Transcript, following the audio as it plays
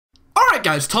Alright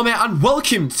guys, Tom here and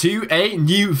welcome to a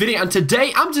new video, and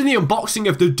today I'm doing the unboxing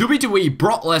of the WWE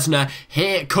Brock Lesnar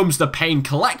Here Comes the Pain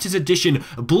Collector's Edition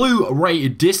Blu-ray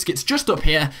disc. It's just up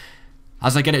here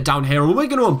as I get it down here, and we're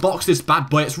going to unbox this bad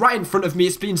boy. It's right in front of me.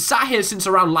 It's been sat here since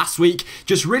around last week.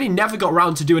 Just really never got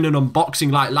around to doing an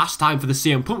unboxing like last time for the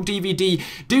CM Punk DVD.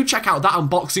 Do check out that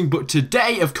unboxing, but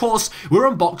today, of course, we're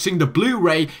unboxing the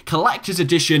Blu-ray Collector's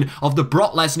Edition of the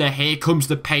Brock Lesnar Here Comes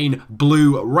the Pain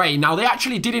Blu-ray. Now, they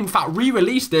actually did, in fact,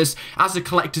 re-release this as a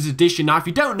Collector's Edition. Now, if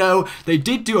you don't know, they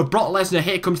did do a Brock Lesnar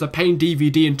Here Comes the Pain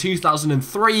DVD in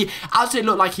 2003, as it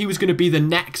looked like he was going to be the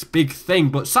next big thing.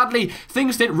 But sadly,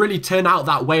 things didn't really turn out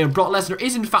that way, and Brock Lesnar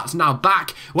is in fact now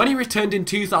back. When he returned in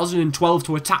 2012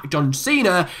 to attack John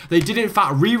Cena, they did in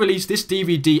fact re-release this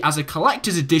DVD as a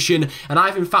collector's edition, and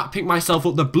I've in fact picked myself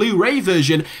up the Blu-ray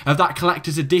version of that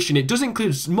collector's edition. It does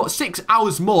include 6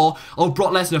 hours more of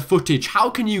Brock Lesnar footage. How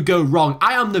can you go wrong?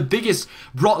 I am the biggest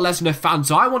Brock Lesnar fan,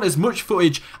 so I want as much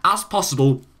footage as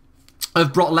possible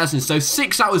of Brock Lesnar. So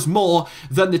 6 hours more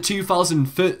than the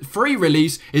 2003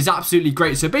 release is absolutely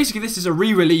great. So basically this is a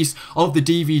re-release of the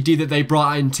DVD that they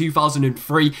brought out in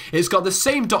 2003. It's got the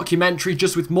same documentary,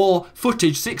 just with more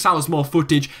footage, 6 hours more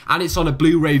footage, and it's on a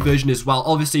Blu-ray version as well.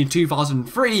 Obviously in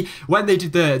 2003, when they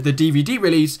did the DVD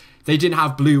release, they didn't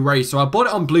have Blu-ray, so I bought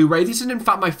it on Blu-ray. This is in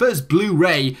fact my first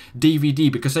Blu-ray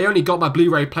DVD, because I only got my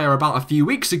Blu-ray player about a few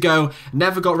weeks ago.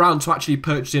 Never got around to actually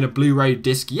purchasing a Blu-ray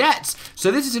disc yet. So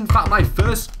this is in fact my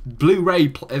first Blu-ray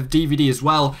DVD as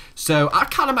well. So I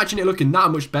can't imagine it looking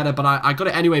that much better, but I got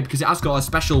it anyway because it has got a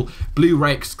special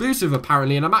Blu-ray exclusive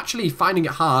apparently, and I'm actually finding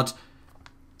it hard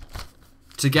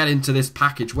to get into this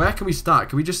package. Where can we start?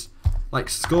 Can we just like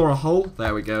score a hole?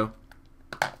 There we go.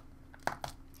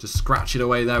 Just scratch it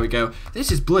away, there we go.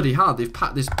 This is bloody hard. They've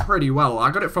packed this pretty well. I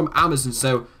got it from Amazon,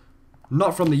 so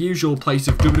not from the usual place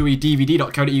of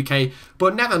www.dvd.co.uk,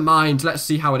 but never mind. Let's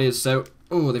see how it is. So,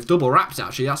 oh, they've double wrapped it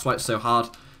actually. That's why it's so hard.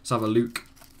 Let's have a look.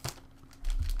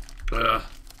 Ugh.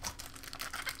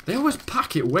 They always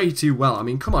pack it way too well. I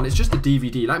mean, come on, it's just a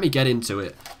DVD. Let me get into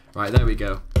it. Right, there we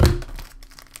go.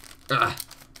 Ugh.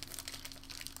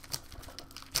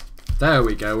 There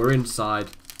we go, we're inside.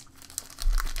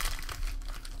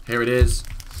 Here it is.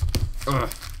 Ugh.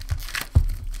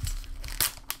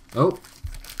 Oh.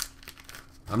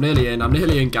 I'm nearly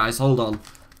in, guys. Hold on.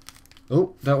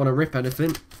 Oh, don't want to rip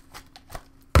anything.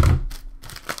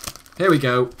 Here we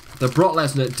go. The Brock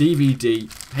Lesnar DVD.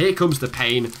 Here Comes the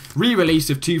Pain. Re-release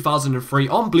of 2003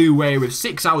 on Blu-ray with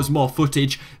 6 hours more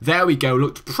footage. There we go.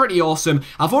 Looked pretty awesome.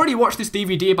 I've already watched this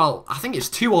DVD about, I think it's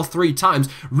 2 or 3 times.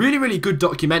 Really, really good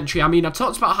documentary. I mean, I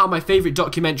talked about how my favourite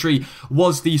documentary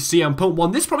was the CM Punk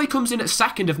one. This probably comes in at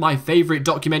second of my favourite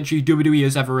documentary WWE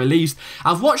has ever released.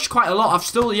 I've watched quite a lot. I've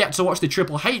still yet to watch the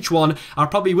Triple H one. I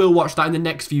probably will watch that in the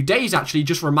next few days, actually.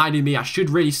 Just reminding me I should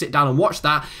really sit down and watch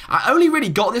that. I only really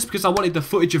got this because I wanted the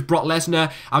footage of Brock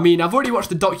Lesnar. I mean, I've already watched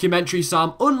the documentary, so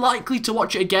I'm unlikely to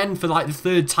watch it again for like the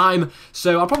 3rd time,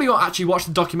 so I probably won't actually watch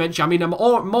the documentary. I mean, I'm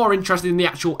more interested in the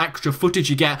actual extra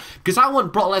footage you get, because I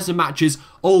want Brock Lesnar matches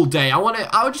all day.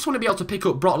 I just want to be able to pick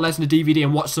up Brock Lesnar DVD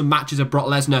and watch some matches of Brock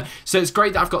Lesnar. So it's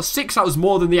great that I've got 6 hours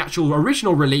more than the actual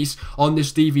original release on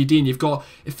this DVD, and you've got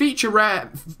feature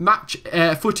rare match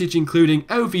footage including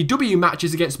OVW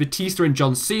matches against Batista and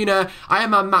John Cena, Iron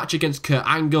Man match against Kurt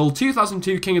Angle,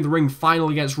 2002 King of the Ring final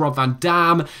against Rob Van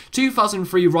Dam,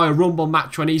 2003 Royal Rumble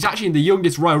match when he's actually the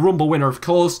youngest Royal Rumble winner, of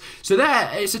course. So there,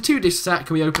 it's a 2-disc set.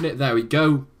 Can we open it? There we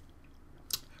go.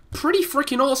 Pretty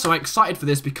freaking awesome. I'm excited for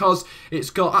this because it's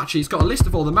got a list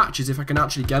of all the matches if I can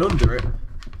actually get under it.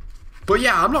 But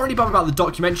yeah, I'm not really bothered about the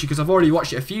documentary because I've already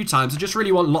watched it a few times. I just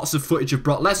really want lots of footage of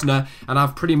Brock Lesnar, and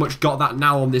I've pretty much got that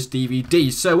now on this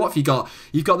DVD. So what have you got?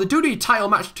 You've got the WWE title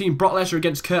match between Brock Lesnar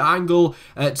against Kurt Angle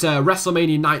at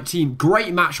WrestleMania 19.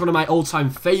 Great match, one of my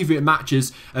all-time favourite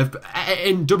matches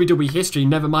in WWE history,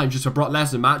 never mind just a Brock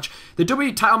Lesnar match. The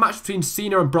WWE title match between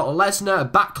Cena and Brock Lesnar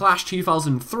at Backlash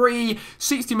 2003.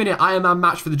 60-minute Iron Man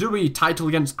match for the WWE title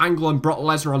against Angle and Brock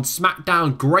Lesnar on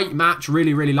SmackDown. Great match,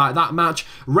 really, really like that match.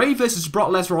 Ray versus Brock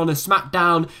Lesnar on a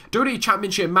SmackDown. WWE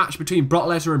Championship match between Brock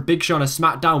Lesnar and Big Show on a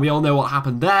SmackDown. We all know what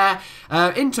happened there.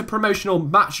 Inter-promotional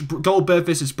match, Goldberg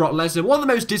versus Brock Lesnar. One of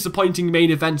the most disappointing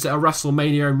main events at a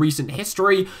WrestleMania in recent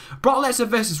history. Brock Lesnar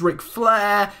versus Ric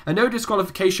Flair. A no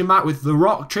disqualification match with The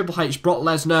Rock, Triple H, Brock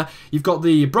Lesnar. You've got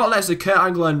the Brock Lesnar, Kurt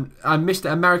Angle and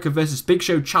Mr. America versus Big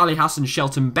Show, Charlie Haas and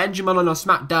Shelton Benjamin on a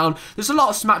SmackDown. There's a lot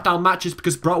of SmackDown matches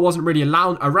because Brock wasn't really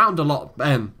around a lot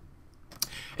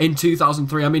in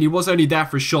 2003. I mean, he was only there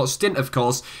for a short stint, of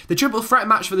course. The triple threat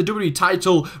match for the WWE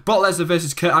title, Brock Lesnar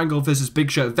versus Kurt Angle versus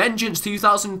Big Show Vengeance,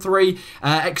 2003.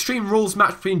 Extreme Rules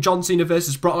match between John Cena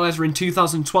versus Brock Lesnar in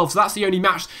 2012. So that's the only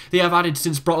match they have added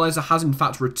since Brock Lesnar has in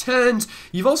fact returned.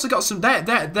 You've also got some,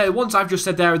 the ones I've just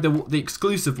said there are the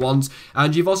exclusive ones.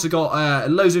 And you've also got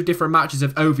loads of different matches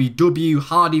of OVW,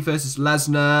 Hardy versus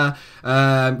Lesnar,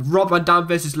 Rob Van Dam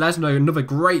versus Lesnar, another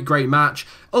great match.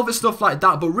 Other stuff like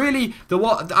that, but really,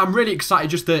 I'm really excited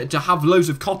just to have loads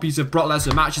of copies of Brock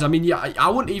Lesnar matches. I mean, yeah, I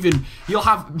wouldn't even, you'll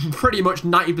have pretty much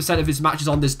 90% of his matches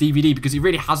on this DVD because he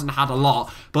really hasn't had a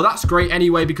lot, but that's great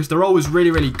anyway because they're always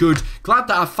really good. Glad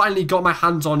that I've finally got my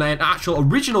hands on an actual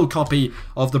original copy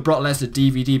of the Brock Lesnar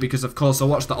DVD because, of course, I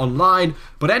watched that online.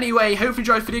 But anyway, hope you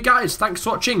enjoyed the video, guys. Thanks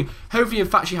for watching. Hopefully, in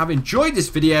fact, you have enjoyed this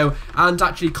video and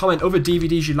actually comment other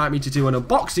DVDs you'd like me to do an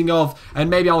unboxing of, and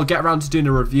maybe I'll get around to doing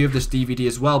a review of this DVD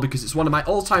as well because it's one of my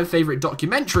all-time favourite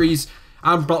documentaries,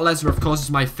 and Brock Lesnar, of course,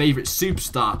 is my favourite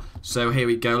superstar. So here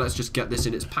we go. Let's just get this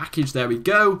in its package. There we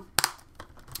go.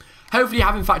 Hopefully you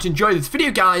have, in fact, enjoyed this video,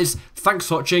 guys. Thanks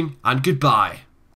for watching, and goodbye.